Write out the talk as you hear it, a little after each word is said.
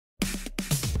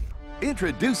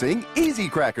Introducing Easy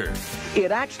Cracker.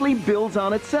 It actually builds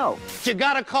on itself. You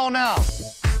gotta call now.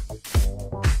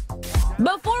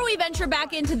 Before we venture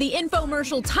back into the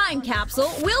infomercial time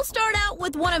capsule, we'll start out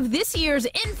with one of this year's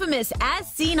infamous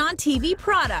as seen on TV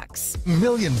products. $1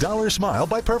 Million Smile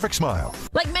by Perfect Smile.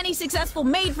 Like many successful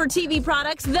made-for-TV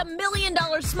products, the $1 Million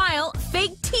Smile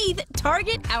fake teeth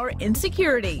target our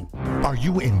insecurity. Are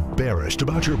you embarrassed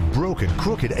about your broken,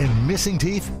 crooked, and missing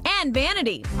teeth? And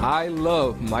vanity. I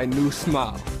love my new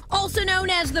smile. Also known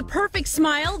as the Perfect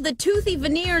Smile, the toothy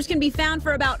veneers can be found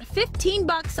for about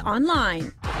 $15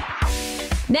 online.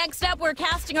 Next up, we're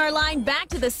casting our line back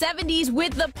to the 70s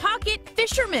with the Pocket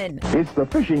Fisherman. It's the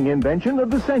fishing invention of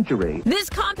the century. This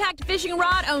compact fishing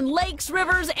rod owned lakes,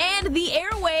 rivers, and the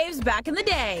airwaves back in the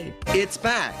day. It's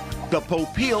back, the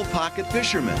Popeil Pocket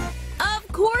Fisherman. Of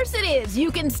course it is. You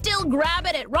can still grab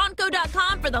it at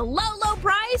Ronco.com for the low, low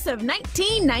price of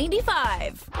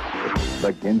 $19.95.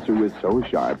 The Ginsu is so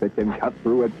sharp it can cut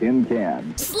through a tin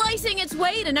can. Slicing its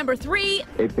way to number 3,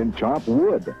 It can chop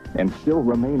wood and still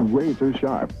remain razor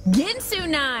sharp. Ginsu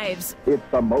knives. It's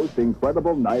the most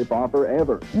incredible knife offer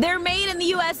ever. They're made in the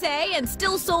USA and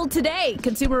still sold today.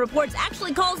 Consumer Reports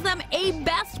actually calls them a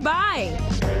Best Buy.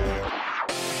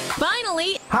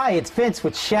 Finally, hi, it's Vince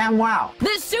with ShamWow.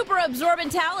 this super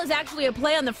absorbent towel is actually a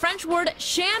play on the French word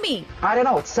chamois. I don't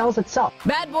know, it sells itself.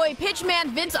 Bad boy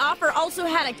pitchman Vince Offer also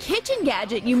had a kitchen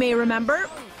gadget you may remember.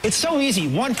 It's so easy,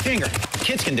 one finger.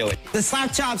 Kids can do it. The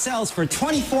slap chop sells for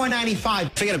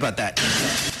 $24.95. Forget about that.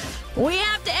 We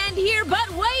have to end here, but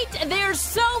wait, there's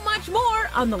so much more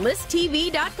on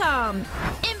thelisttv.com.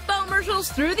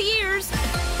 Infomercials through the years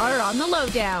are on the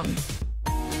lowdown.